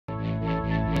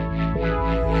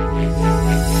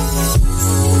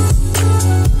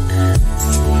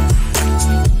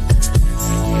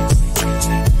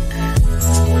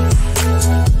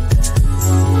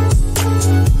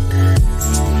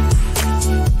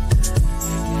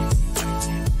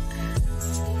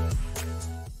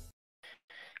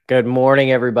Good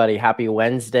morning, everybody. Happy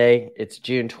Wednesday. It's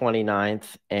June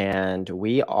 29th, and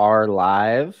we are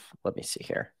live. Let me see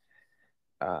here.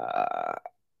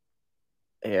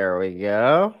 Here we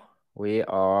go. We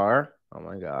are, oh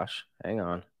my gosh, hang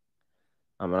on.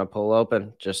 I'm going to pull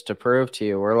open just to prove to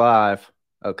you we're live.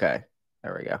 Okay,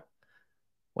 there we go.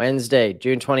 Wednesday,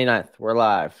 June 29th, we're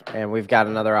live, and we've got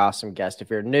another awesome guest. If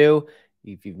you're new,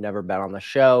 if you've never been on the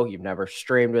show, you've never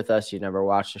streamed with us, you've never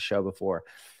watched the show before,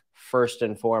 first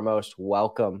and foremost,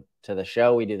 welcome to the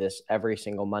show. We do this every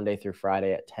single Monday through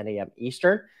Friday at 10 a.m.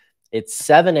 Eastern. It's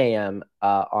 7 a.m.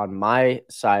 On my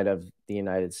side of the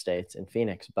United States in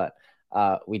Phoenix, but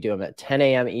we do them at 10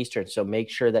 a.m. Eastern. So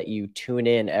make sure that you tune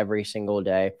in every single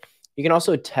day. You can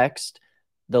also text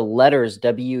the letters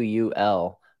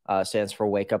WUL, stands for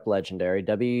Wake Up Legendary,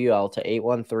 WUL to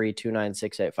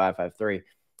 813-296-8553.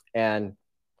 And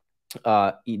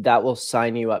that will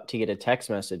sign you up to get a text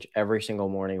message every single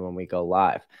morning when we go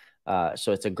live.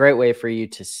 So it's a great way for you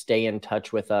to stay in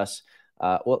touch with us.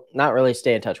 Well, not really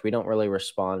stay in touch. We don't really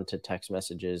respond to text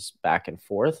messages back and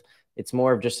forth. It's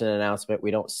more of just an announcement.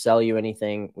 We don't sell you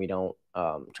anything. We don't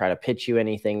try to pitch you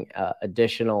anything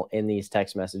additional in these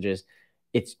text messages.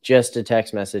 It's just a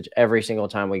text message every single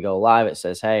time we go live. It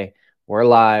says, hey, we're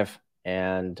live,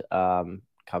 and come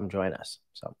join us.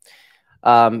 So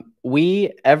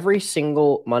we, every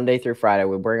single Monday through Friday,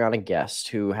 we bring on a guest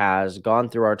who has gone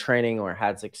through our training or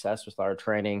had success with our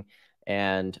training.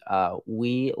 And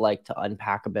we like to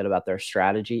unpack a bit about their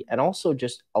strategy and also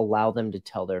just allow them to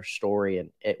tell their story. And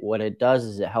what it does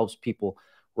is it helps people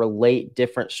relate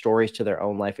different stories to their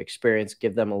own life experience,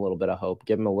 give them a little bit of hope,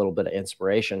 give them a little bit of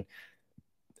inspiration.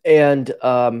 And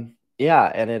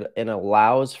yeah, and it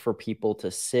allows for people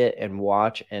to sit and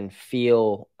watch and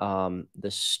feel the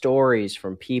stories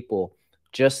from people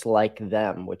just like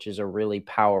them, which is a really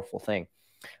powerful thing.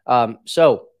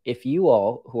 So if you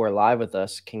all who are live with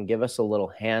us can give us a little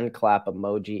hand clap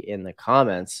emoji in the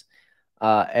comments,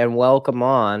 and welcome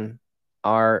on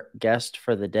our guest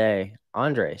for the day,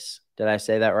 Andres. Did I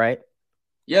say that right?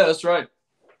 Yeah, that's right.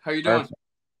 How you doing? Perfect.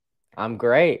 I'm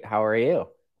great. How are you?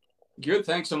 Good,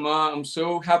 thanks. I'm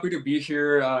so happy to be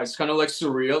here. It's kind of like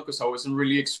surreal because I wasn't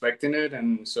really expecting it,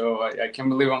 and so I can't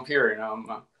believe I'm here. I'm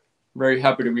very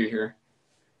happy to be here.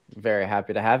 Very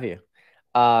happy to have you.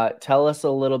 Tell us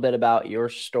a little bit about your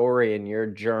story and your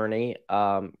journey.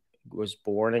 Was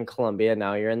born in Colombia,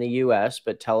 now you're in the U.S.,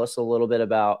 but tell us a little bit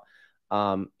about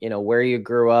where you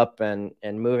grew up and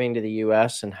moving to the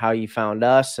U.S. and how you found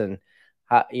us, and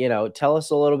how, tell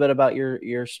us a little bit about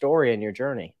your story and your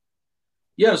journey.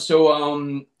 Yeah,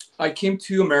 so I came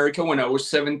to America when I was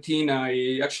 17.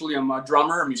 I actually am a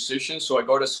drummer, a musician, so I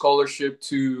got a scholarship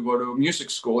to go to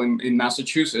music school in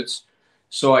Massachusetts.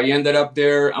 So I ended up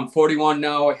there. I'm 41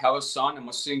 now. I have a son. I'm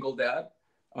a single dad.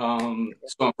 So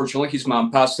unfortunately, his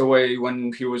mom passed away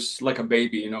when he was like a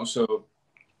baby, so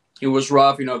it was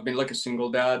rough. I've been like a single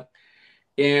dad,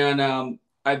 and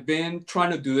I've been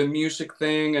trying to do the music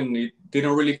thing, and it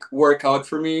didn't really work out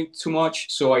for me too much.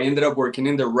 So I ended up working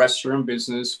in the restaurant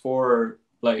business for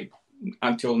like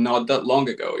until not that long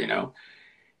ago.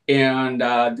 And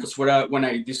that's when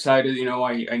I decided,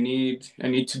 I need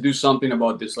to do something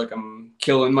about this. Like I'm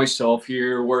killing myself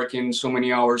here, working so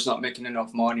many hours, not making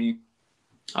enough money,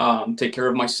 take care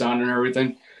of my son and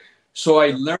everything. So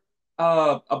I learned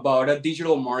about a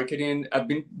digital marketing. I've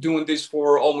been doing this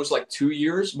for almost like 2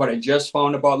 years, but I just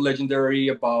found about Legendary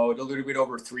about a little bit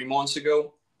over 3 months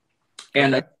ago.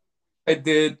 And Okay. I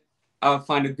did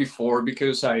find it before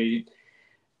because it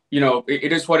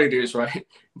is what it is, right?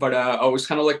 But I was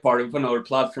kind of like part of another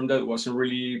platform that wasn't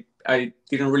really, I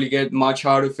didn't really get much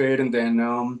out of it. And then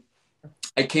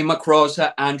I came across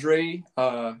Andre,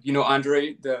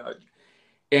 Andre,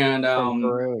 and From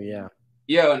Peru, yeah.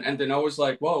 yeah, and then I was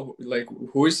like, whoa, like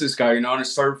who is this guy? And I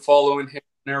started following him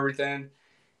and everything.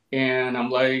 And I'm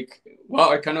like,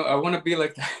 wow, I want to be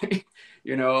like that,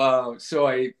 so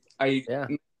I Yeah.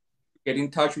 get in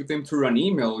touch with him through an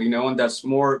email, and that's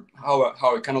more how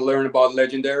I kind of learned about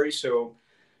Legendary. So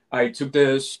I took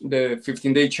the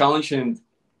 15-day challenge, and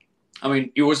I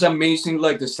mean, it was amazing.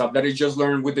 Like the stuff that I just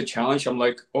learned with the challenge, I'm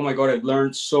like, oh my god, I've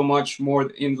learned so much more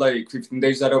in like 15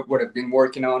 days that what I've been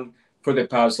working on for the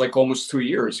past like almost 2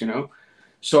 years.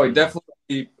 So I Mhm.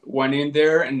 definitely went in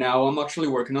there, and now I'm actually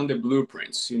working on the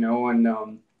blueprints, and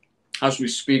as we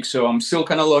speak. So I'm still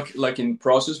kind of like in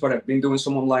process, but I've been doing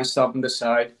some online stuff on the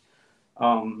side.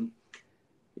 Um,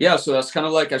 yeah, so that's kind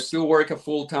of like I still work a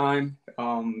full time.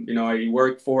 I'm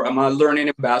a learning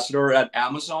ambassador at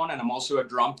Amazon, and I'm also a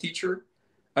drum teacher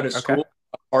at a Okay. school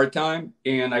part time,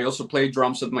 and I also play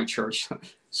drums at my church.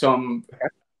 So I'm I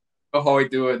don't know how I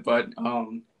do it, but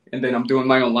and then I'm doing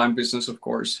my online business, of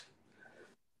course.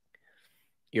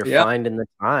 You're Yeah, finding the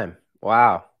time.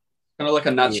 Wow. kind of like a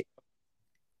You- nutshell.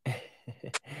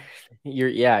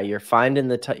 you're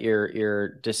finding you're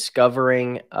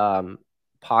discovering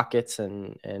pockets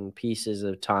and pieces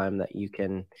of time that you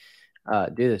can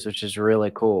do this, which is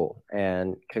really cool.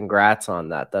 And congrats on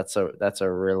that. That's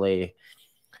a really,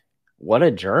 what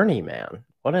a journey, man.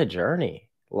 What a journey.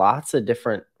 Lots of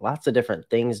different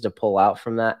things to pull out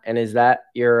from that. And is that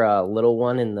your little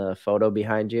one in the photo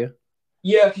behind you?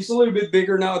 Yeah, he's a little bit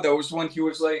bigger now. That was when he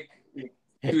was like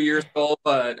 2 years old,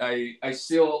 but I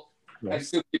still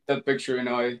keep that picture.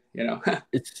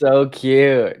 It's so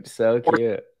cute. So Or,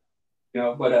 cute.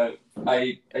 but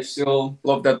I still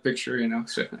love that picture.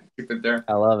 So I keep it there.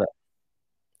 I love it.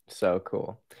 So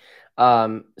cool.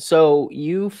 So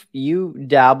you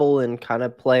dabble and kind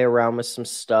of play around with some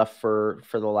stuff for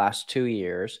the last 2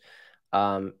 years.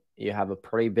 You have a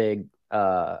pretty big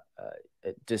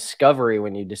discovery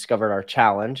when you discovered our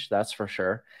challenge, that's for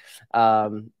sure.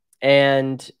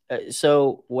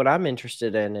 So what I'm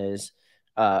interested in is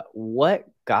what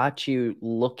got you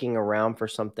looking around for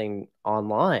something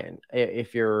online?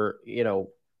 If you're, you're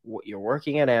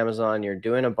working at Amazon, you're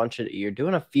doing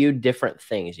a few different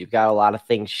things. You've got a lot of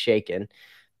things shaken.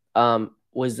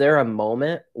 Was there a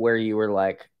moment where you were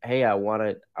like, "Hey, I want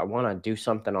to do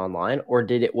something online," or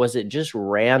was it just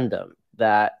random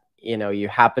that you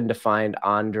happened to find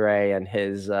Andre and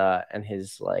his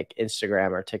like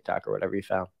Instagram or TikTok or whatever you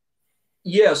found?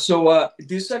 Yeah, so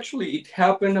this actually it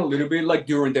happened a little bit like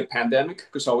during the pandemic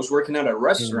because I was working at a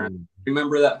restaurant. Mm.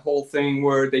 Remember that whole thing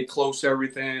where they closed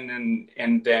everything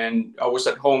and then I was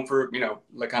at home for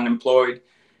like unemployed,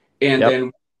 and Yep.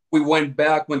 then we went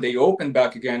back when they opened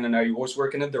back again, and I was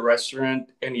working at the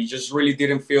restaurant, and it just really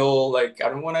didn't feel like I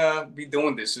don't want to be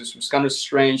doing this. It was kind of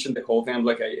strange, and the whole thing, I'm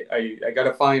like I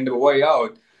gotta find a way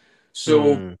out.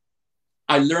 So Mm.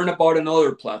 I learned about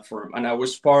another platform, and I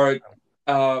was part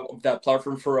of that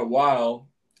platform for a while.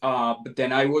 But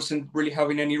then I wasn't really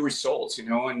having any results, and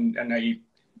no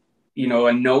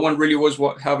one really was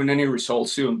having any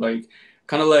results soon. Like,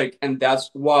 kind of like, and that's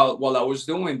while I was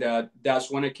doing that, that's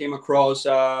when I came across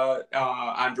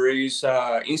Andre's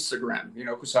Instagram,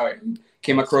 because I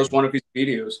came I across see. one of his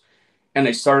videos, and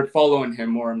I started following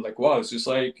him more. I'm like, wow, it's just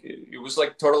like it was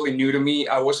like totally new to me.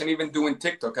 I wasn't even doing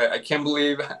TikTok. I can't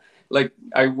believe like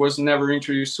I was never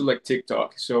introduced to like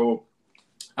TikTok. So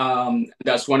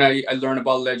that's when I learned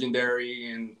about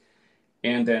Legendary,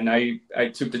 and then I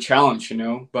took the challenge,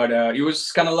 But it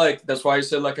was kind of like that's why I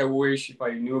said like I wish if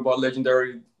I knew about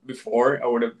Legendary before, I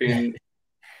would have been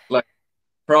like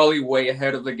probably way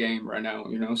ahead of the game right now,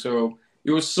 So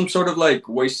it was some sort of like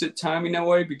wasted time in a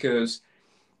way because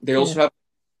they Yeah. also have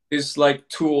this like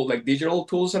tool, like digital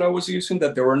tools that I was using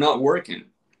that they were not working.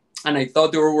 And I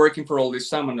thought they were working for all this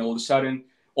time, and all of a sudden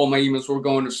all my emails were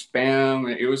going to spam.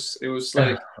 And it was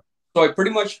like so I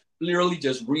pretty much literally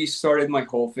just restarted my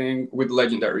whole thing with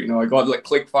Legendary. I got like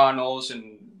ClickFunnels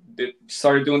and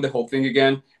started doing the whole thing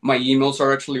again. My emails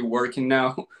are actually working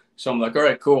now. So I'm like, all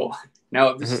right, cool.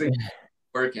 Now this thing is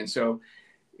working. So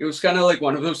it was kind of like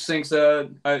one of those things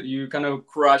that you kind of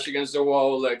crash against the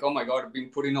wall, like, oh my God, I've been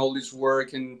putting all this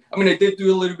work. And I mean, I did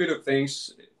do a little bit of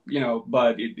things,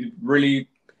 but it really,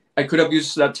 I could have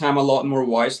used that time a lot more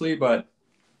wisely. But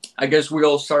I guess we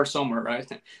all start somewhere, right?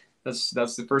 That's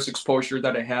the first exposure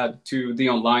that I had to the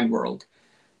online world.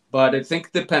 But I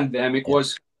think the pandemic Yeah.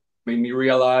 was made me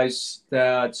realize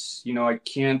that I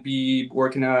can't be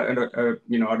working at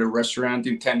a restaurant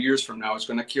in 10 years from now. It's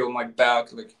gonna kill my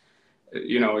back. Like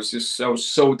it's just I was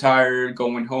so tired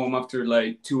going home after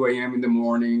like 2 a.m. in the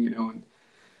morning. And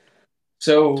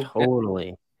so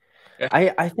Totally.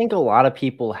 yeah, I think a lot of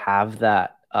people have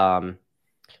that. A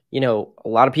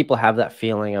lot of people have that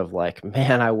feeling of like,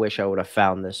 man, I wish I would have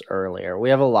found this earlier. We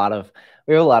have a lot of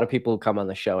people who come on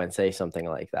the show and say something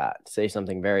like that, say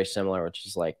something very similar, which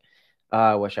is like,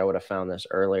 I wish I would have found this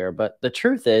earlier. But the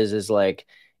truth is like,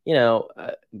 you know,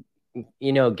 uh,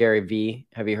 Gary V.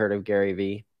 Have you heard of Gary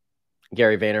V?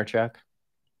 Gary Vaynerchuk?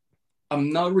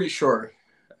 I'm not really sure.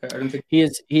 I don't think.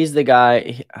 He's the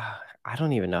guy. I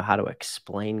don't even know how to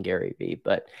explain Gary Vee,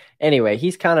 but anyway,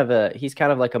 he's kind of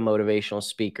like a motivational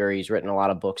speaker. He's written a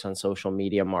lot of books on social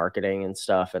media marketing and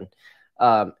stuff, and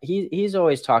he's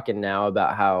always talking now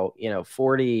about how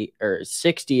 40 or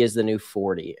 60 is the new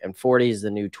 40, and 40 is the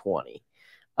new 20.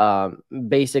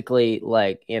 Basically,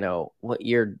 like what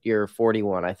you're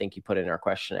 41, I think you put in our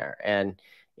questionnaire, and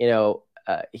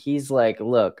he's like,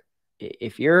 look,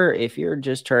 if you're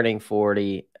just turning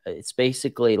 40, it's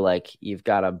basically like you've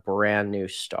got a brand new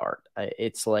start.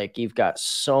 It's like you've got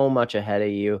so much ahead of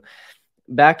you.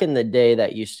 back in the day,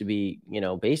 that used to be,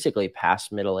 basically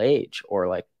past middle age, or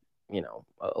like,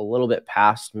 a little bit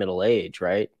past middle age,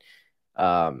 right?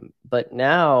 But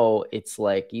now it's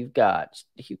like you've got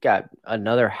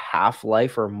another half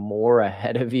life or more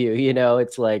ahead of you.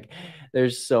 It's like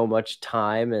there's so much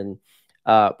time. And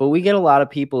but we get a lot of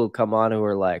people who come on who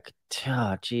are like,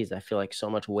 oh, geez, I feel like so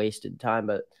much wasted time.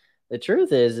 But the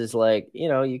truth is like,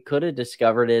 you could have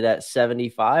discovered it at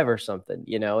 75 or something.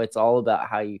 It's all about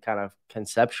how you kind of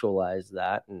conceptualize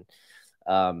that. And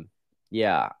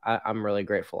yeah, I'm really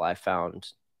grateful I found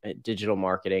digital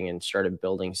marketing and started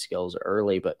building skills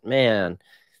early. But man,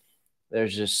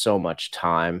 there's just so much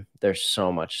time. There's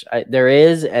so much. There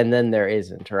is, and then there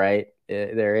isn't, right?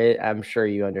 There is. I'm sure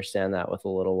you understand that with a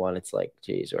little one. It's like,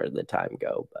 geez, where did the time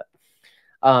go? But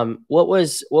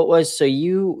so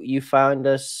you found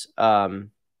us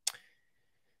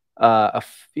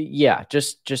yeah,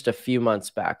 just a few months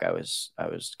back. I was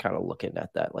kind of looking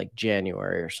at that, like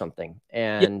January or something.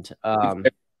 Yeah, And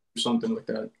something like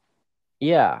that.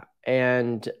 yeah,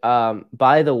 and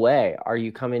by the way, are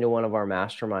you coming to one of our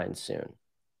masterminds soon?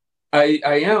 I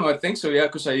am. I think so. Yeah,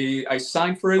 because I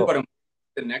signed for it, Oh, but I'm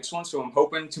the next one, so I'm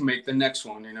hoping to make the next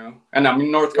one. And I'm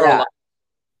in North yeah. Carolina,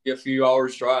 a few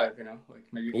hours drive. Like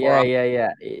maybe four Yeah, hours. yeah,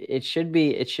 yeah. It should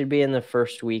be in the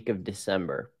first week of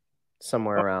December,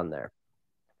 somewhere Oh, around there.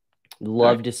 nice.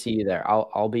 Love to see you there.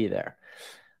 I'll be there.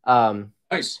 Um,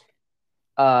 Nice.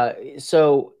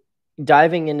 so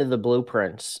diving into the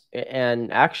blueprints,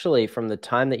 and actually from the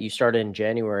time that you started in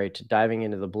January to diving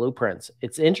into the blueprints,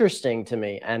 it's interesting to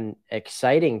me and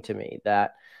exciting to me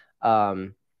that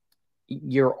um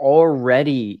you're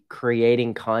already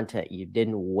creating content. You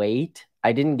didn't wait.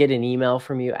 I didn't get an email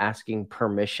from you asking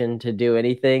permission to do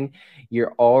anything.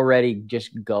 You're already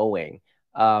just going.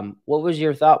 What was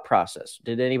your thought process?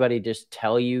 Did anybody just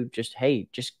tell you, just, hey,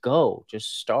 just go,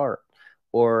 just start?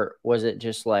 Or was it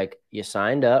just like you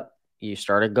signed up, you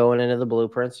started going into the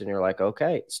blueprints, and you're like,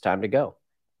 okay, it's time to go?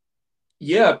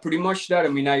 Yeah, pretty much that. I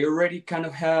mean, I already kind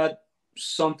of had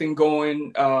something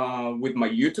going with my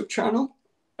YouTube channel.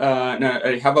 And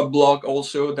I have a blog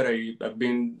also that I've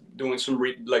been doing some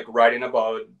like writing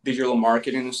about digital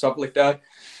marketing and stuff like that.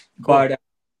 Cool. But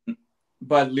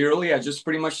but literally, I just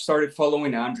pretty much started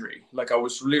following Andre. Like I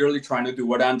was literally trying to do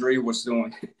what Andre was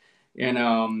doing, and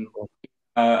Cool.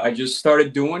 I just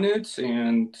started doing it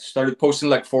and started posting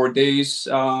like 4 days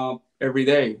every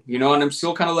day, and I'm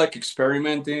still kind of like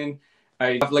experimenting.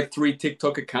 I have like three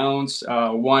TikTok accounts.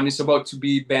 One is about to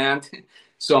be banned.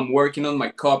 So I'm working on my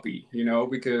copy,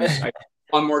 because I have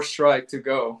one more strike to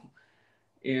go.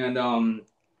 And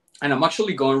I'm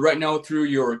actually going right now through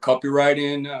your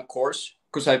copywriting course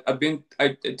because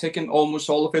I've taken almost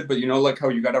all of it, but like how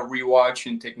you gotta rewatch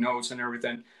and take notes and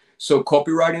everything. So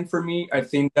copywriting for me, I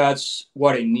think that's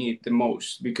what I need the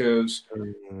most because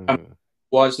I Mm.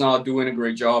 was not doing a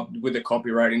great job with the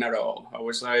copywriting at all. I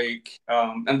was like,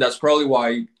 and that's probably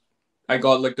why I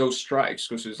got like those strikes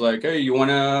because it's like, hey, you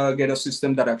wanna get a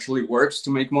system that actually works to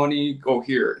make money? Go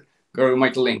here, go to my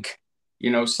link,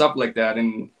 stuff like that.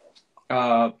 And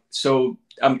so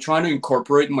I'm trying to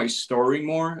incorporate my story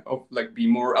more of like be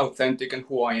more authentic in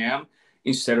who I am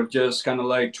instead of just kind of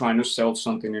like trying to sell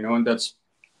something, and that's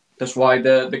why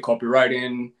the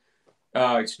copywriting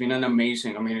it's been an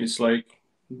amazing. I mean, it's like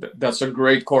that's a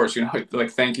great course,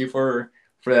 like thank you for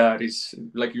that. It's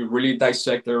like you really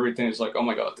dissect everything. It's like, oh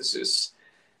my god, this is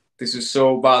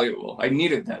so valuable. I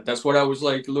needed that. That's what I was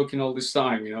like looking all this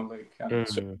time, like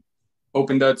so Mm.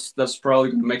 hoping that's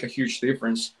probably gonna make a huge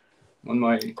difference on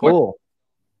my Cool.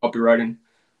 copywriting,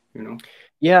 you know.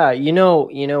 Yeah,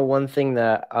 one thing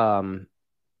that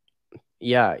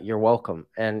yeah, you're welcome.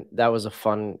 And that was a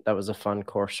fun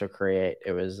course to create.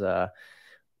 It was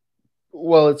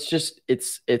well,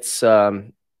 it's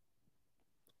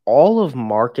all of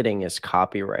marketing is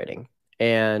copywriting.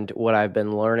 And what I've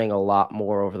been learning a lot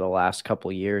more over the last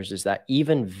couple years is that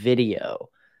even video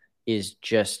is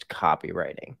just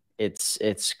copywriting. It's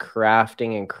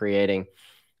crafting and creating.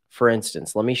 For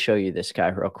instance, let me show you this guy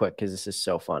real quick because this is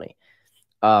so funny.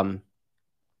 Um,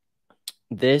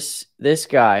 this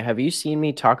guy, have you seen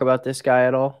me talk about this guy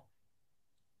at all?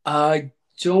 I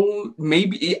don't.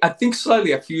 Maybe I think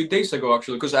slightly a few days ago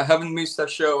actually, because I haven't missed that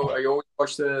show. I always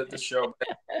watch the show.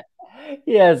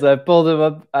 Yes, I pulled him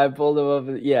up. I pulled him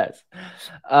up. Yes.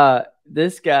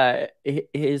 This guy,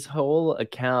 his whole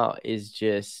account is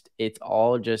it's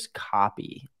all just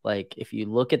copy. Like if you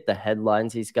look at the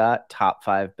headlines he's got, top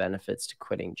 5 benefits to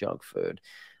quitting junk food,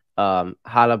 how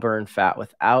to burn fat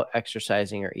without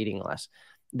exercising or eating less.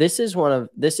 This is a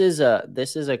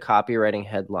copywriting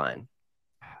headline.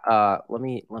 Let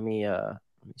me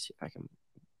see if I can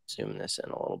zoom this in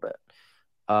a little bit.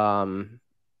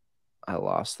 I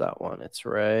lost that one. It's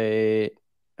right.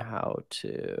 How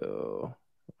to, oh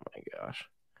my gosh.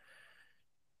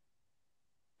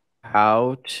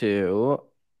 How to,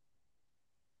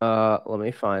 let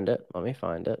me find it. Let me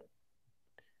find it.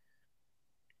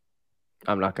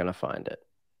 I'm not going to find it.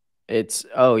 It's,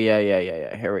 oh,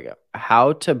 yeah. Here we go.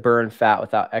 How to burn fat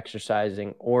without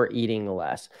exercising or eating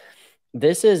less.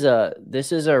 This is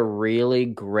a really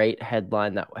great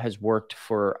headline that has worked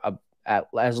for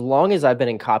as long as I've been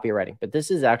in copywriting, but this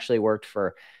has actually worked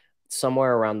for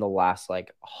somewhere around the last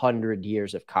like 100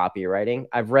 years of copywriting.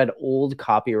 I've read old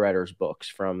copywriters' books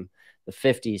from the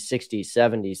 50s, 60s,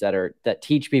 70s that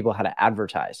teach people how to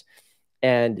advertise.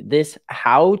 And this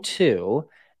how to,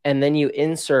 and then you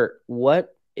insert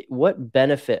what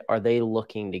benefit are they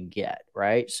looking to get,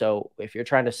 right? So if you're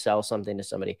trying to sell something to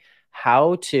somebody,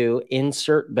 how to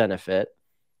insert benefit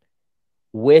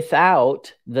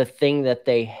without the thing that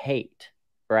they hate,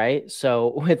 right?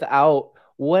 So without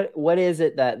what is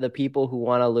it that the people who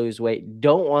want to lose weight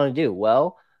don't want to do?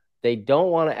 Well, they don't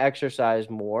want to exercise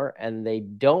more, and they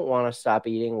don't want to stop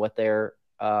eating what they're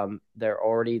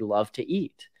already love to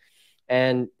eat.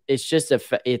 And it's just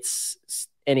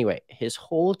anyway, his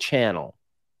whole channel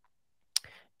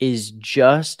is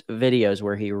just videos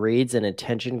where he reads an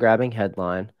attention-grabbing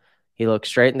headline, he looks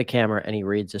straight in the camera, and he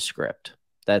reads a script.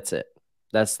 That's it.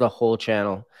 That's the whole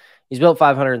channel. He's built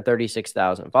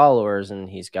 536,000 followers, and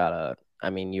he's got I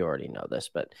mean, you already know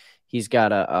this, but he's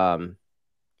got a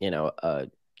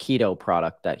keto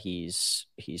product that he's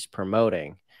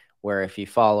promoting, where if you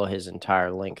follow his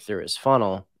entire link through his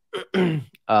funnel, it's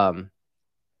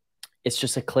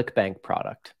just a ClickBank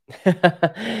product.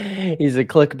 He's a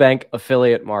ClickBank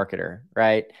affiliate marketer,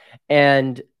 right?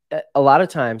 And a lot of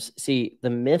times, see,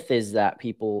 the myth is that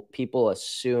people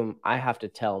assume I have to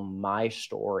tell my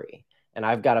story and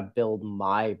I've got to build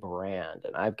my brand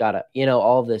and I've got to,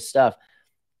 all this stuff.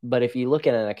 But if you look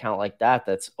at an account like that,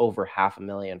 that's over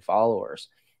 500,000 followers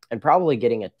and probably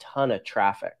getting a ton of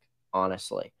traffic,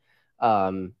 honestly.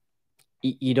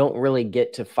 You don't really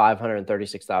get to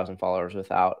 536,000 followers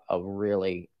without a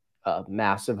really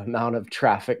massive amount of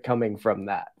traffic coming from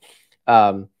that.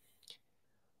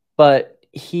 But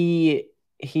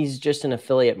he's just an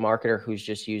affiliate marketer who's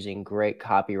just using great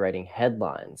copywriting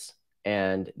headlines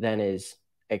and then is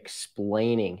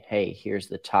explaining, hey, here's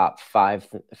the top five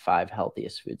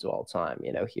healthiest foods of all time.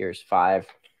 Here's 5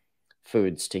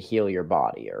 foods to heal your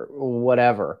body or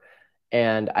whatever.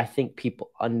 And I think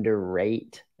people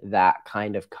underrate that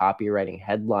kind of copywriting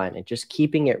headline and just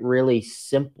keeping it really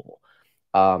simple.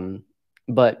 But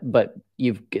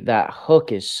that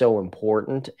hook is so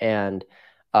important. And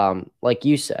like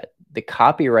you said, the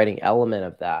copywriting element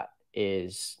of that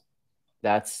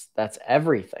that's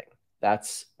everything.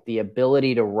 That's the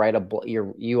ability to write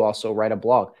you also write a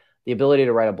blog, the ability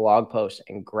to write a blog post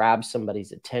and grab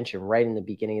somebody's attention right in the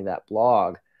beginning of that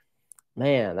blog.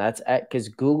 Man, that's because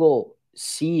Google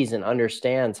sees and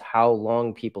understands how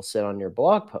long people sit on your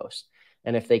blog post.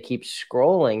 And if they keep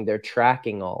scrolling, they're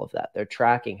tracking all of that. They're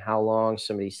tracking how long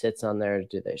somebody sits on there.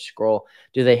 Do they scroll?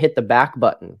 Do they hit the back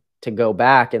button to go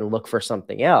back and look for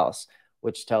something else,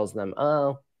 which tells them,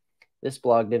 oh, this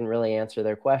blog didn't really answer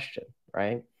their question,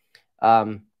 right?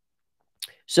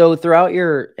 So throughout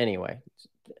your, anyway,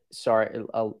 sorry,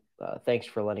 thanks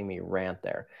for letting me rant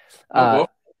there. I'm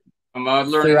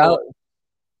learning a lot.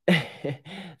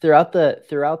 Throughout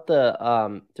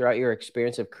your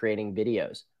experience of creating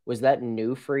videos, was that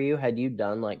new for you? Had you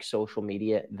done like social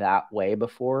media that way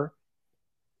before?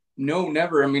 No,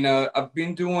 never. I mean, I've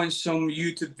been doing some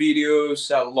YouTube videos,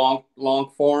 long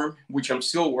form, which I'm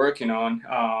still working on.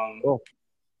 Cool.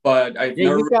 But I've Yeah,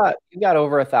 never you got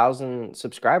over 1,000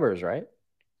 subscribers, right?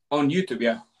 on YouTube.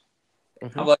 Yeah,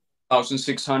 Mm-hmm. I have like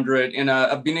 1,600, and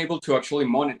I've been able to actually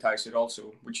monetize it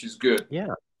also, which is good.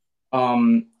 Yeah.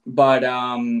 But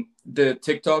the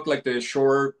TikTok, like the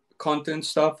short content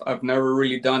stuff, I've never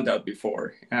really done that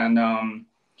before, and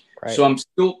Right. so I'm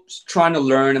still trying to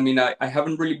learn. I mean, I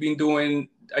haven't really been doing.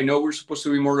 I know we're supposed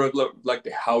to be more like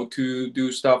the how to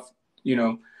do stuff.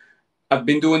 I've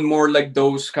been doing more like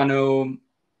those kind of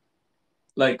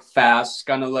like fast,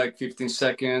 kind of like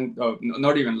 15-second,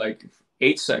 not even like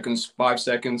 8 seconds, 5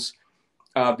 seconds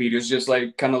videos, just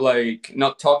like kind of like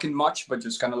not talking much, but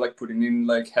just kind of like putting in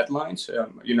like headlines,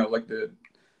 like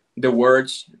the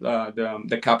words,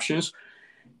 the captions.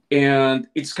 And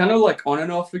it's kind of like on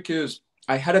and off because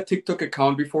I had a TikTok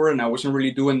account before and I wasn't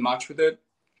really doing much with it.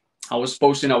 I was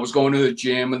posting, I was going to the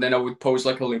gym, and then I would post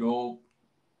like a little,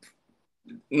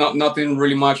 nothing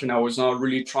really much, and I was not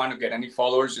really trying to get any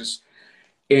followers.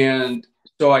 And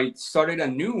so I started a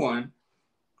new one,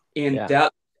 and Yeah.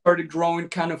 that started growing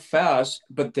kind of fast.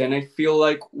 But then I feel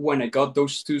like when I got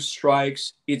those 2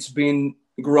 strikes, it's been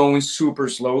growing super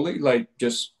slowly, like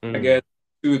just I Mm. get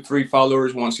 2 3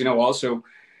 followers once in a while. So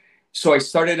I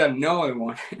started another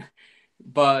one,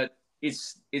 but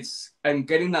it's I'm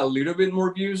getting a little bit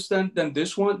more views than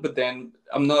this one, but then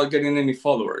I'm not getting any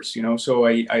followers, you know. So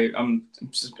I'm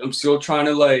still trying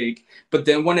to like, but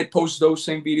then when I post those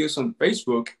same videos on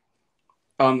Facebook,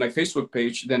 on my Facebook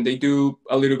page, then they do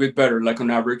a little bit better, like on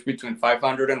average between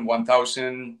 500 and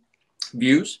 1,000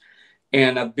 views.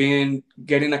 And I've been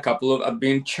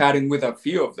chatting with a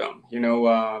few of them, you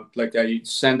know, like I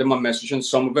send them a message and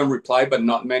some of them reply, but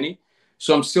not many.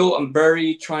 So I'm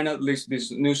very trying to list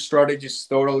this new strategy is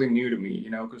totally new to me, you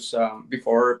know, because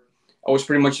before I was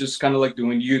pretty much just kind of like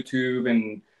doing YouTube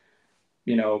and,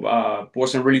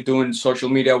 wasn't really doing social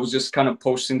media. I was just kind of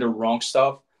posting the wrong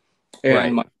stuff. And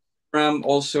Right. my Instagram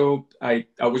also, I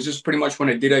was just pretty much when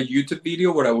I did a YouTube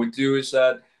video, what I would do is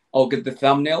that I'll get the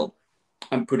thumbnail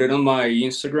and put it on my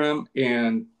Instagram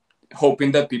and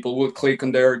hoping that people will click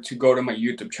on there to go to my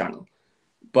YouTube channel.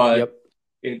 But Yep.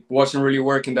 it wasn't really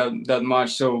working that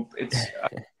much. So it's a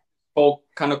whole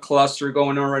kind of cluster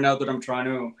going on right now that I'm trying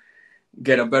to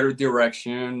get a better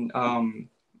direction. I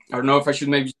don't know if I should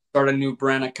maybe start a new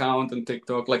brand account on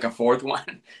TikTok, like a fourth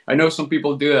one. I know some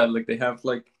people do that, like they have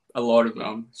like a lot of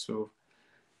them. So,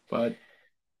 but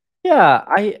Yeah,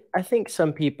 I think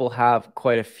some people have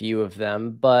quite a few of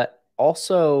them, but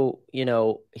also,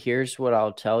 here's what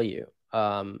I'll tell you.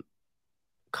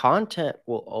 Content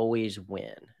will always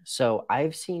win. So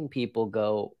I've seen people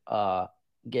go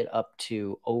get up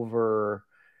to over,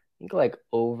 I think like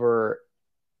over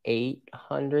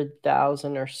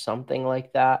 800,000 or something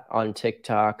like that on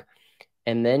TikTok,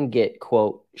 and then get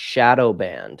quote shadow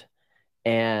banned.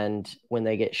 And when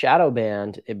they get shadow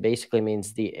banned, it basically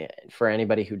means for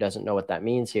anybody who doesn't know what that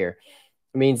means here,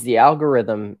 it means the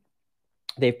algorithm,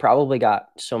 they've probably got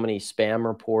so many spam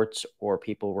reports or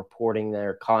people reporting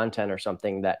their content or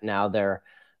something that now they're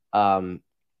um,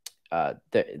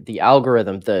 the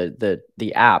algorithm,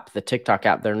 the app, the TikTok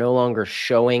app, they're no longer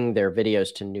showing their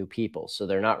videos to new people, so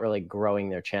they're not really growing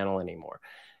their channel anymore.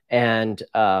 And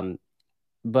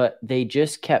but they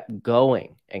just kept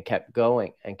going and kept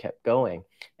going and kept going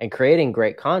and creating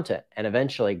great content, and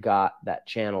eventually got that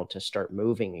channel to start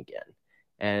moving again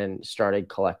and started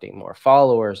collecting more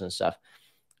followers and stuff.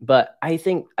 But I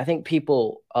think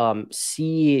people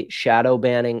see shadow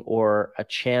banning or a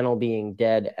channel being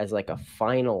dead as like a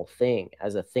final thing,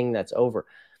 as a thing that's over.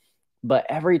 But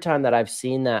every time that I've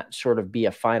seen that sort of be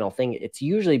a final thing, it's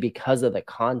usually because of the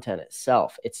content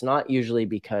itself. It's not usually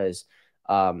because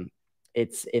um,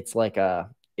 it's like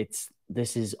it's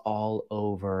this is all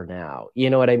over now. You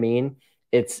know what I mean?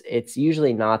 It's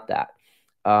usually not that.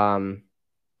 Um,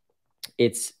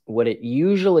 it's what it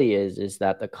usually is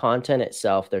that the content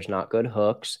itself, there's not good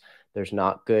hooks, there's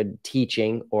not good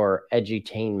teaching or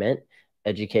edutainment,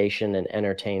 education and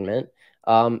entertainment,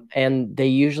 and they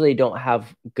usually don't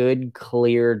have good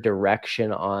clear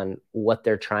direction on what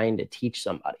they're trying to teach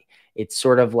somebody. It's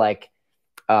sort of like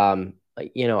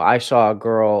I saw a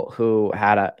girl who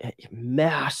had a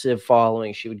massive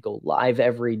following. She would go live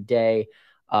every day,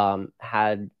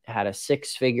 had a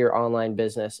six-figure online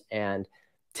business, and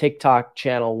TikTok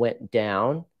channel went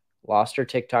down, lost her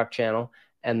TikTok channel,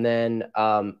 and then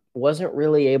wasn't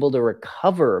really able to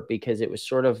recover because it was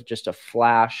sort of just a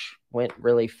flash, went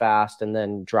really fast, and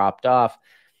then dropped off.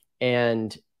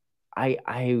 And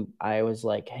I was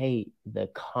like, hey, the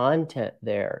content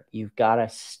there, you've got to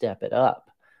step it up.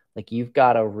 Like you've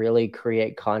got to really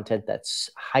create content that's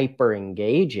hyper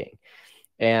engaging,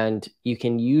 and you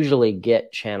can usually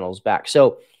get channels back.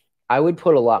 So I would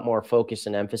put a lot more focus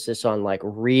and emphasis on like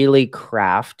really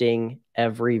crafting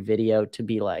every video to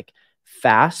be like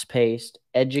fast paced,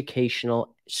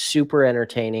 educational, super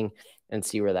entertaining, and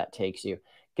see where that takes you.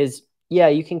 Because yeah,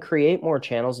 you can create more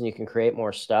channels and you can create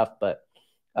more stuff, but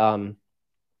um,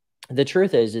 the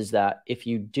truth is that if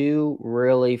you do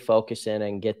really focus in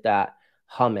and get that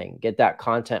humming, get that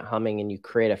content humming, and you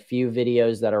create a few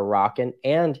videos that are rocking,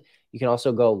 and you can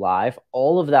also go live,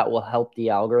 all of that will help the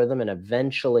algorithm, and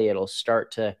eventually it'll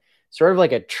start to sort of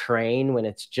like a train when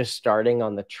it's just starting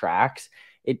on the tracks.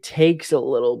 It takes a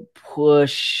little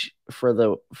push for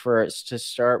it to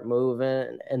start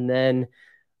moving, and then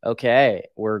okay,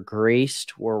 we're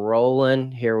greased, we're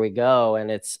rolling, here we go. And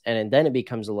then it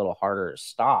becomes a little harder to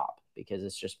stop because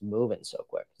it's just moving so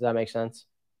quick. Does that make sense?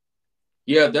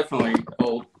 yeah, definitely.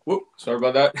 Oh, whoop, sorry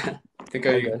about that. I think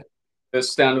All I good.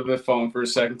 just stand of the phone for a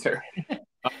second there.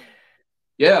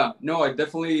 Yeah, no, I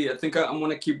think I'm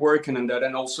gonna keep working on that,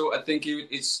 and also I think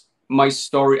it's my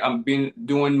story. I've been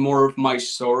doing more of my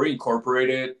story,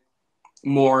 incorporated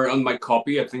more on my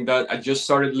copy. I think that I just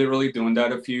started literally doing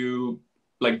that a few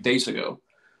like days ago.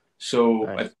 So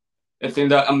Nice. I think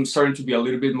that I'm starting to be a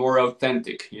little bit more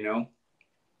authentic,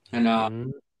 and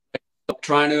Mhm.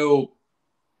 trying to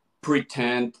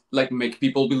pretend like make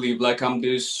people believe like I'm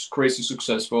this crazy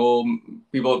successful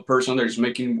person that is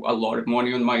making a lot of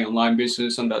money on my online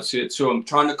business and that's it. So I'm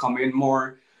trying to come in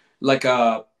more like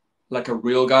a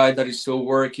real guy that is still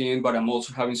working, but I'm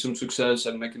also having some success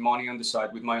and making money on the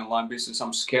side with my online business.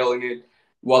 I'm scaling it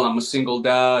while I'm a single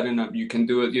dad, and you can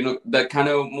do it, that kind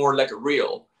of more like a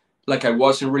real. Like I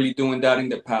wasn't really doing that in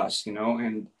the past,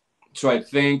 and so I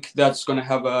think that's gonna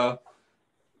have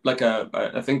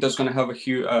I think that's going to have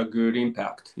a good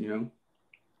impact.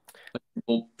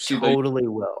 We'll see the. Totally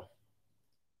will.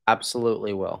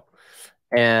 Absolutely will.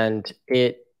 And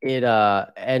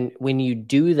and when you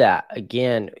do that,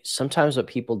 again, sometimes what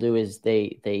people do is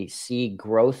they see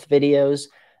growth videos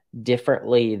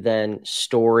differently than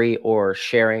story or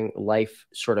sharing life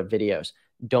sort of videos.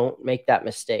 Don't make that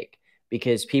mistake,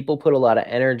 because people put a lot of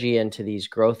energy into these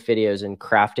growth videos and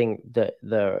crafting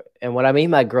and what I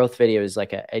mean by growth video is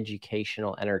like an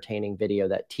educational, entertaining video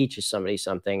that teaches somebody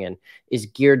something and is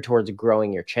geared towards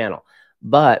growing your channel.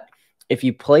 But if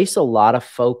you place a lot of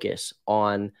focus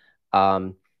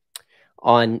um,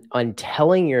 on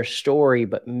telling your story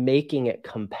but making it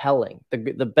compelling.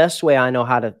 The best way I know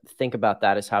how to think about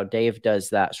that is how Dave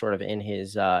does that sort of in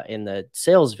his in the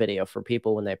sales video for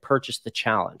people when they purchase the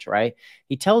challenge, right?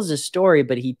 He tells his story,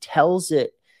 but he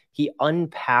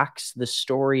unpacks the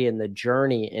story and the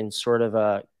journey in sort of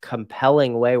a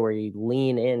compelling way where you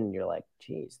lean in and you're like,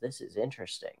 geez, this is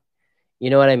interesting.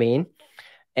 You know what I mean?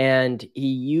 And he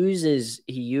uses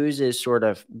sort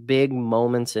of big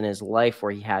moments in his life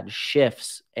where he had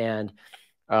shifts, and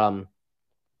um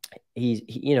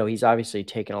he's obviously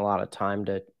taken a lot of time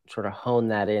to sort of hone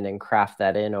that in and craft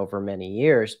that in over many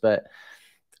years. But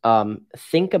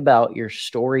think about your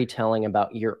storytelling,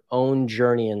 about your own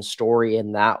journey and story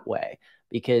in that way,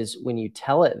 because when you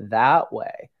tell it that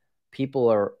way, people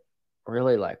are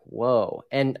really like, whoa.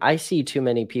 And I see too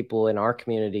many people in our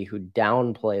community who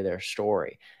downplay their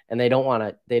story, and they don't want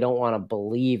to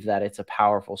believe that it's a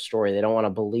powerful story. They don't want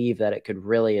to believe that it could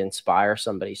really inspire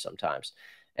somebody sometimes.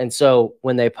 And so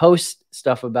when they post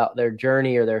stuff about their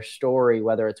journey or their story,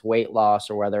 whether it's weight loss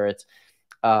or whether it's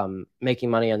making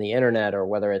money on the internet or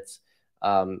whether it's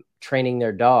training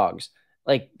their dogs,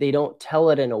 like they don't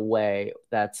tell it in a way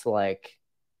that's like,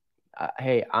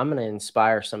 hey, I'm going to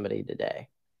inspire somebody today.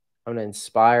 I'm going to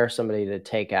inspire somebody to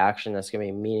take action that's going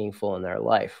to be meaningful in their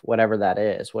life, whatever that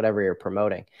is, whatever you're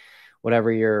promoting,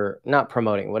 whatever you're not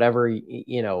promoting, whatever,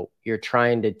 you're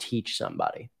trying to teach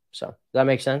somebody. So does that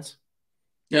make sense?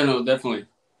 Yeah, no, definitely,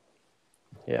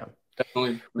 Yeah.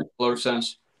 definitely makes a lot of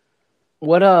sense.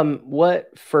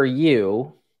 What for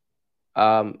you,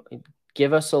 um,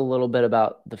 give us a little bit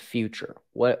about the future.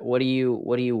 What are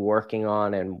you working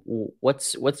on, and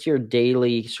what's your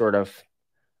daily sort of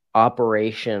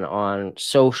operation on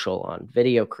social, on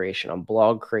video creation, on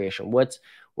blog creation?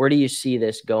 Where do you see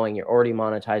this going? You're already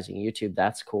monetizing YouTube.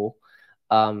 That's cool.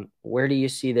 Where do you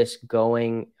see this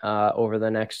going over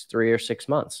the next 3 or 6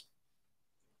 months?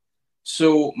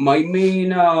 So my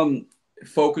main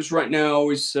focus right now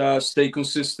is stay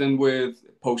consistent with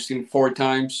posting 4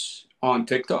 times on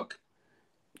TikTok,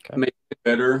 Okay. make it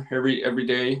better every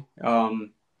day.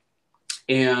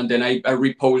 And then I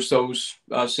repost those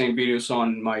same videos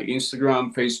on my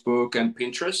Instagram, Facebook, and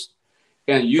Pinterest,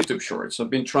 and YouTube Shorts. I've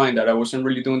been trying that. I wasn't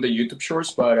really doing the YouTube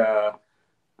Shorts, but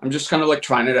I'm just kind of like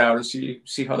trying it out and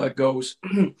see how that goes.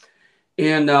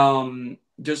 And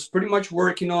just pretty much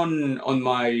working on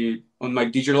my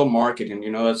digital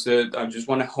marketing. That's it. I just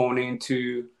want to hone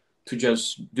into to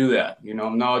just do that.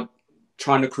 I'm not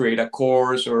trying to create a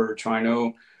course or trying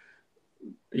to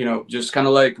just kind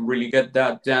of like really get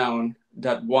that down.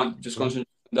 That one, just Mhm. concentrate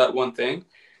on that one thing.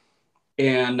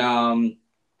 And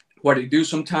what I do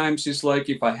sometimes is like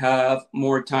if I have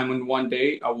more time in one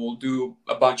day, I will do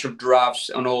a bunch of drafts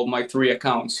on all my 3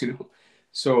 accounts.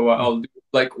 So I'll do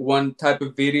like one type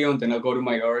of video, and then I'll go to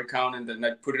my other account, and then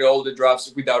I put it all the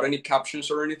drafts without any captions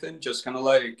or anything, just kind of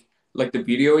like the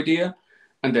video idea.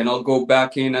 And then I'll go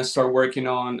back in and start working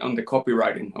on the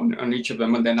copywriting on each of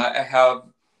them. And then I have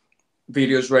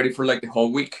videos ready for like the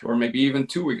whole week or maybe even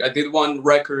 2 weeks. I did one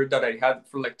record that I had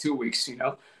for like 2 weeks,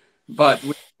 but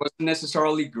it wasn't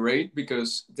necessarily great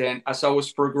because then as I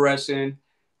was progressing,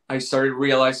 I started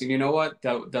realizing, you know what,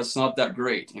 that's not that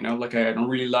great. Like I don't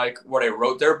really like what I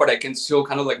wrote there, but I can still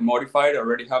kind of like modify it. I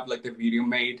already have like the video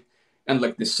made and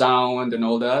like the sound and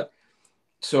all that.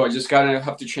 So I just gotta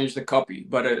have to change the copy,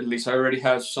 but at least I already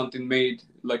have something made,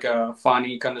 like a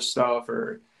funny kind of stuff.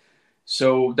 Or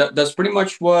so that's pretty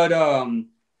much what.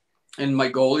 And my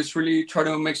goal is really try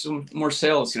to make some more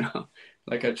sales.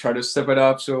 Like I try to step it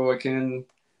up so I can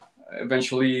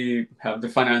eventually have the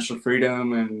financial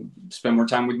freedom and spend more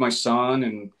time with my son.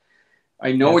 And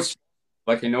I know Yeah. it's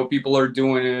like I know people are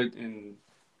doing it, and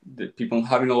the people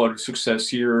having a lot of success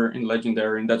here in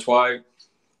Legendary, and that's why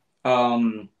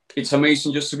it's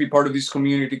amazing just to be part of this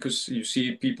community, because you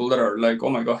see people that are like, oh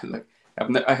my god, like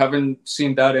I haven't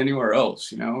seen that anywhere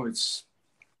else.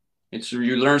 It's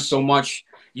you learn so much.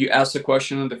 You ask a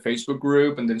question in the Facebook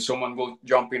group, and then someone will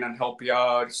jump in and help you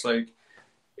out. It's like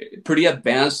pretty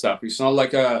advanced stuff. It's not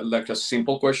like a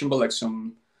simple question, but like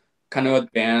some kind of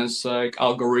advanced like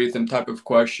algorithm type of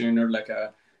question, or like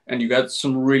a and you got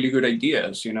some really good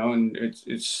ideas, and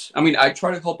it's I mean, I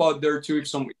try to help out there too. If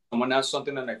someone asks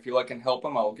something and I feel I can help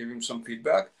them, I'll give him some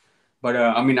feedback. But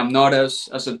I mean, I'm not as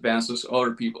advanced as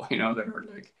other people, that are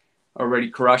like already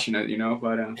crushing it,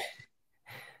 but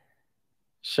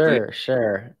Sure,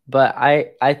 sure. But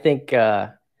I think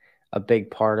a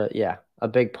big part of, yeah, a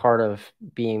big part of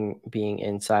being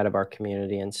inside of our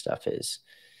community and stuff is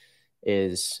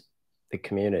the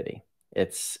community.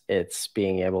 It's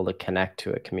being able to connect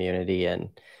to a community and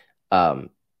um,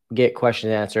 get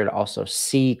questions answered. Also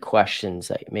see questions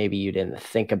that maybe you didn't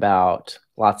think about.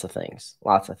 Lots of things.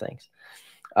 Lots of things.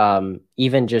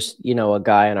 Even just, a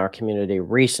guy in our community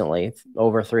recently,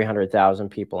 over 300,000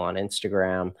 people on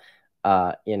Instagram,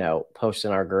 post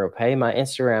in our group, hey, my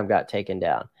Instagram got taken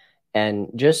down.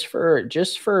 And just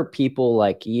for people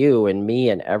like you and me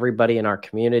and everybody in our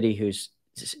community who's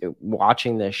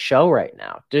watching this show right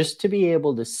now, just to be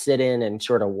able to sit in and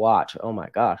sort of watch, oh my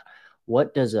gosh,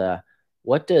 what does a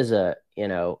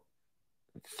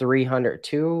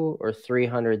 302 or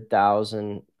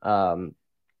 300,000 uh,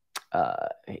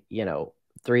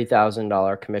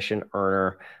 $3,000 commission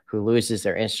earner who loses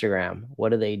their Instagram, what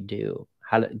do they do?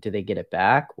 How do they get it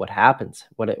back? What happens?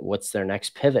 What's their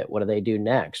next pivot? What do they do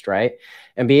next? Right.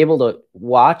 And be able to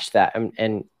watch that.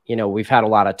 And we've had a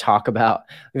lot of talk about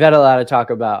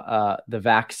the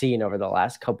vaccine over the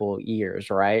last couple of years,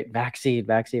 right? Vaccine.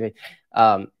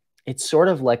 It's sort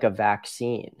of like a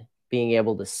vaccine, being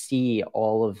able to see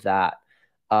all of that,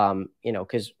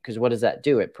 because what does that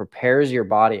do? It prepares your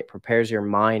body, it prepares your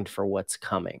mind for what's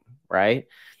coming, right?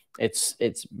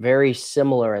 It's very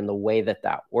similar in the way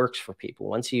that works for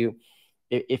people.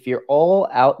 If you're all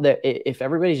out there, if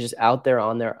everybody's just out there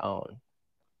on their own,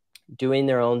 doing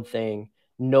their own thing,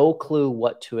 no clue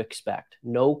what to expect,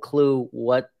 no clue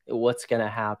what's going to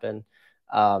happen.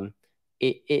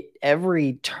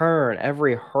 Every turn,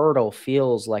 every hurdle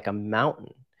feels like a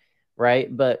mountain,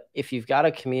 right? But if you've got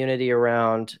a community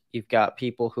around, you've got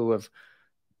people who have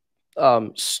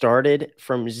started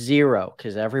from zero,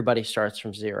 because everybody started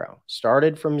from zero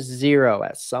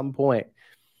at some point,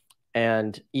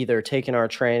 and either taken our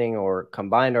training or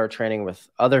combined our training with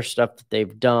other stuff that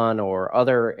they've done or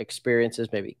other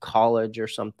experiences, maybe college or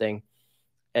something,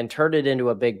 and turned it into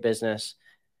a big business.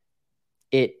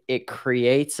 It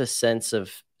creates a sense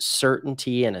of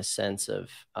certainty and a sense of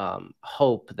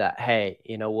hope that, hey,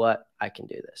 you know what? I can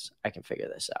do this. I can figure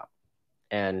this out.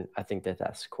 And I think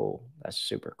that's cool. That's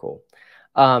super cool.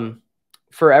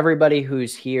 For everybody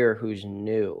who's here, who's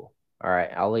new, all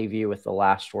right, I'll leave you with the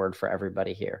last word for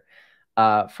everybody here.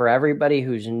 For everybody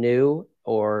who's new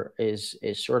or is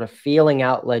sort of feeling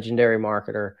out Legendary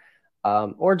Marketer,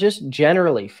 or just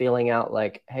generally feeling out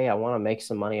like, hey, I want to make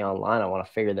some money online. I want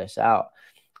to figure this out.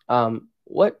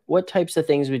 What types of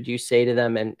things would you say to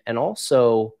them? And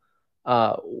also,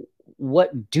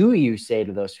 what do you say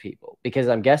to those people? Because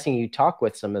I'm guessing you talk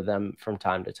with some of them from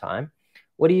time to time.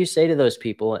 What do you say to those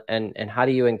people, and how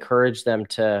do you encourage them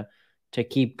to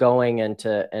keep going and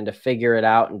to figure it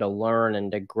out and to learn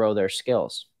and to grow their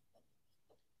skills?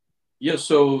 Yeah,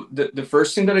 so the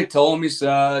first thing that I tell them is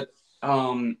that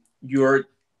you're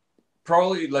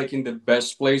probably like in the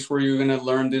best place where you're gonna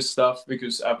learn this stuff,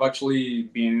 because I've actually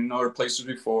been in other places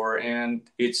before, and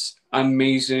it's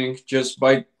amazing just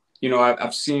by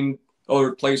I've seen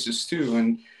other places too,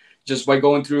 and just by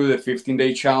going through the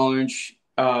 15-day challenge,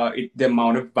 the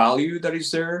amount of value that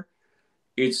is there,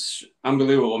 it's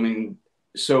unbelievable. I mean,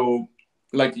 so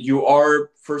like you are,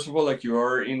 first of all, like you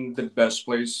are in the best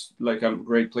place, like a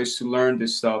great place to learn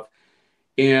this stuff.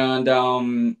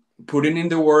 And putting in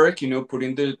the work, put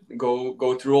in the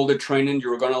go through all the training,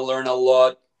 you're gonna learn a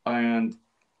lot. And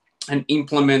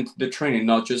implement the training,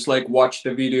 not just like watch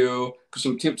the video,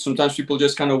 because sometimes people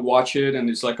just kind of watch it and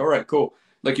it's like, all right, cool.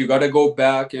 Like you got to go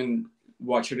back and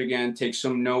watch it again, take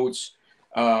some notes.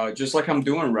 just like I'm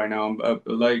doing right now. I'm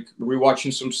like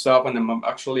rewatching some stuff and I'm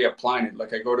actually applying it.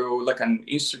 Like I go to like an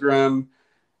Instagram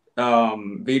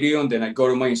video, and then I go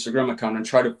to my Instagram account and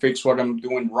try to fix what I'm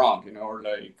doing wrong, you know, or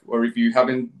like, or if you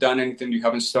haven't done anything, you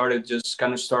haven't started, just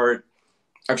kind of start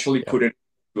actually Yep. put it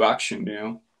into action, you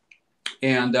know,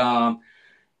 and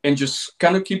and just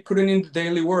kind of keep putting in the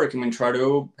daily work. I mean, try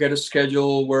to get a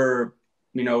schedule where,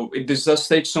 you know, this does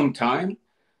take some time,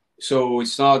 so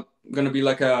it's not going to be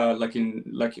like a like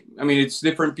I mean, it's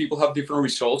different, people have different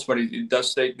results, but it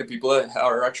does take, the people that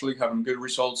are actually having good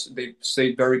results, they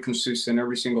stay very consistent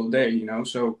every single day, you know.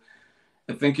 So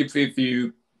I think if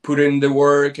you put in the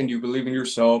work and you believe in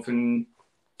yourself and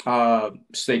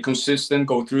stay consistent,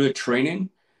 go through the training,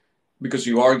 because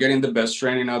you are getting the best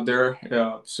training out there,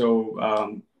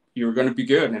 so you're going to be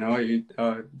good, you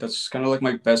know. That's kind of like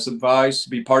my best advice.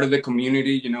 Be part of the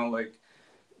community, you know, like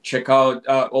check out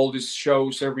all these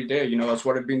shows every day. You know, that's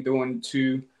what I've been doing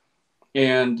too,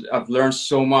 and I've learned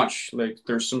so much. Like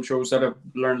there's some shows that I've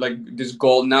learned like these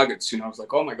gold nuggets. You know, I was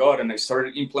like, oh my god, and I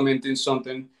started implementing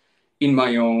something in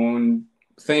my own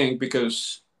thing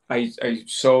because I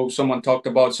saw someone talked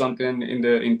about something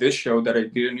in this show that I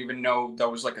didn't even know that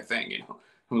was like a thing. You know,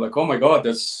 I'm like, oh my god,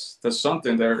 that's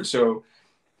something there. So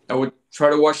I would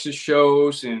try to watch the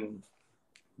shows and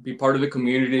be part of the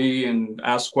community and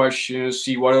ask questions,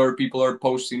 see what other people are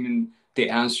posting and the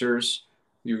answers.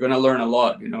 You're gonna learn a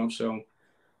lot, you know. So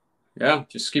yeah,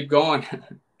 just keep going,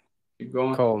 keep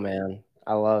going. Cool, man.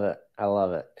 I love it. I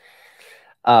love it.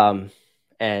 Um,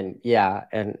 and yeah,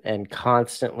 and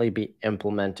constantly be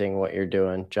implementing what you're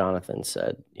doing. Jonathan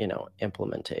said, you know,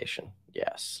 implementation.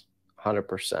 Yes,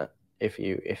 100%. If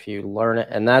you learn it,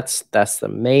 and that's the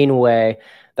main way.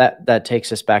 That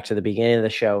takes us back to the beginning of the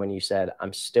show when you said,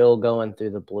 I'm still going through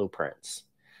the blueprints.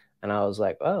 And I was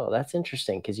like, oh, that's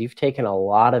interesting, because you've taken a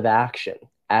lot of action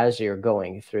as you're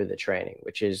going through the training,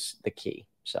 which is the key.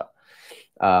 So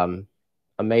um,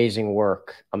 amazing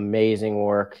work. Amazing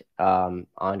work.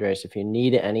 Andres, if you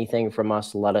need anything from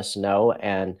us, let us know.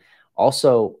 And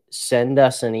also send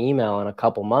us an email in a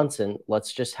couple months and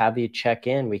let's just have you check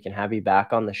in. We can have you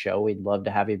back on the show. We'd love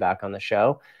to have you back on the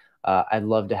show. I'd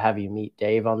love to have you meet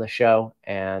Dave on the show.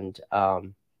 And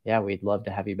yeah, we'd love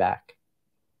to have you back.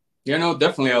 Yeah, no,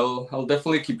 definitely. I'll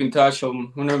definitely keep in touch.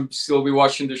 I'm gonna still be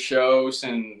watching the shows,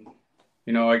 and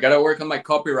you know, I gotta work on my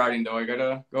copywriting though. I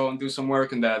gotta go and do some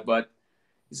work on that, but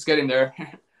it's getting there.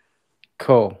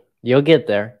 Cool. You'll get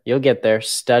there. You'll get there.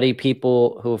 Study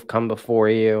people who have come before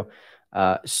you.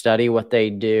 Study what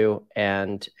they do,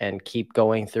 and keep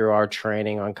going through our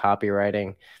training on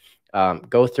copywriting.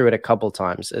 Go through it a couple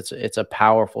times. It's a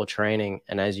powerful training,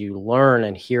 and as you learn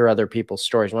and hear other people's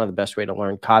stories, one of the best way to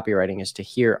learn copywriting is to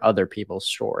hear other people's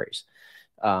stories.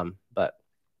 But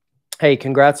hey,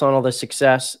 congrats on all the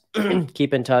success.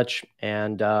 Keep in touch,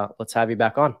 and let's have you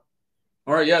back on.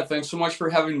 All right, yeah, thanks so much for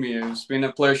having me. It's been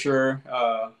a pleasure.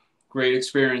 Great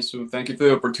experience. So thank you for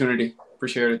the opportunity.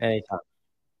 Appreciate it. Anytime.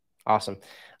 Awesome.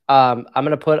 I'm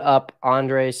going to put up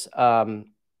Andres. I'm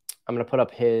going to put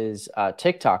up his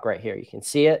TikTok right here. You can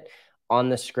see it on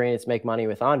the screen. It's Make Money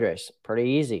with Andres.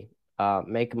 Pretty easy.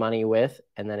 Make Money with,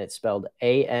 and then it's spelled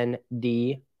ANDRES.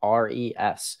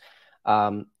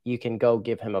 You can go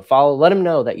give him a follow. Let him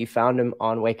know that you found him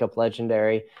on Wake Up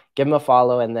Legendary. Give him a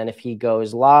follow, and then if he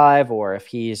goes live or if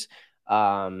he's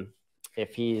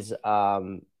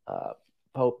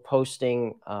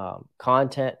posting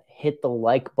content, hit the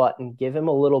like button. Give him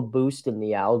a little boost in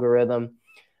the algorithm,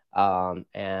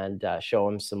 and show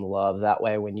him some love. That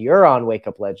way, when you're on Wake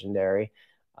Up Legendary,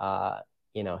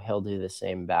 you know, he'll do the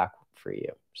same back for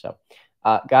you. So,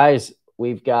 guys,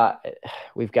 we've got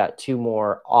two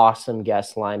more awesome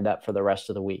guests lined up for the rest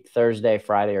of the week. Thursday,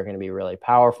 Friday are going to be really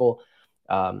powerful.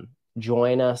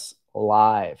 Join us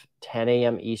live 10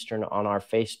 a.m. Eastern on our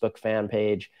Facebook fan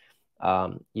page.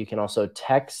 You can also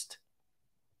text.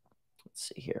 Let's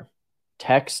see here.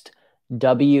 Text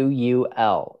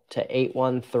WUL to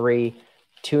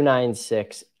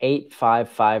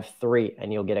 813-296-8553,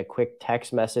 and you'll get a quick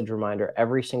text message reminder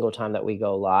every single time that we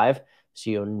go live, so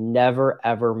you'll never,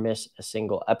 ever miss a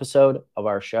single episode of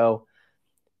our show.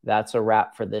 That's a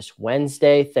wrap for this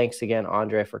Wednesday. Thanks again,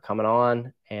 Andre, for coming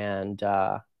on, and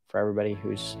for everybody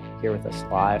who's here with us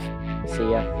live.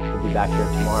 See ya. We'll be back here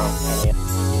tomorrow.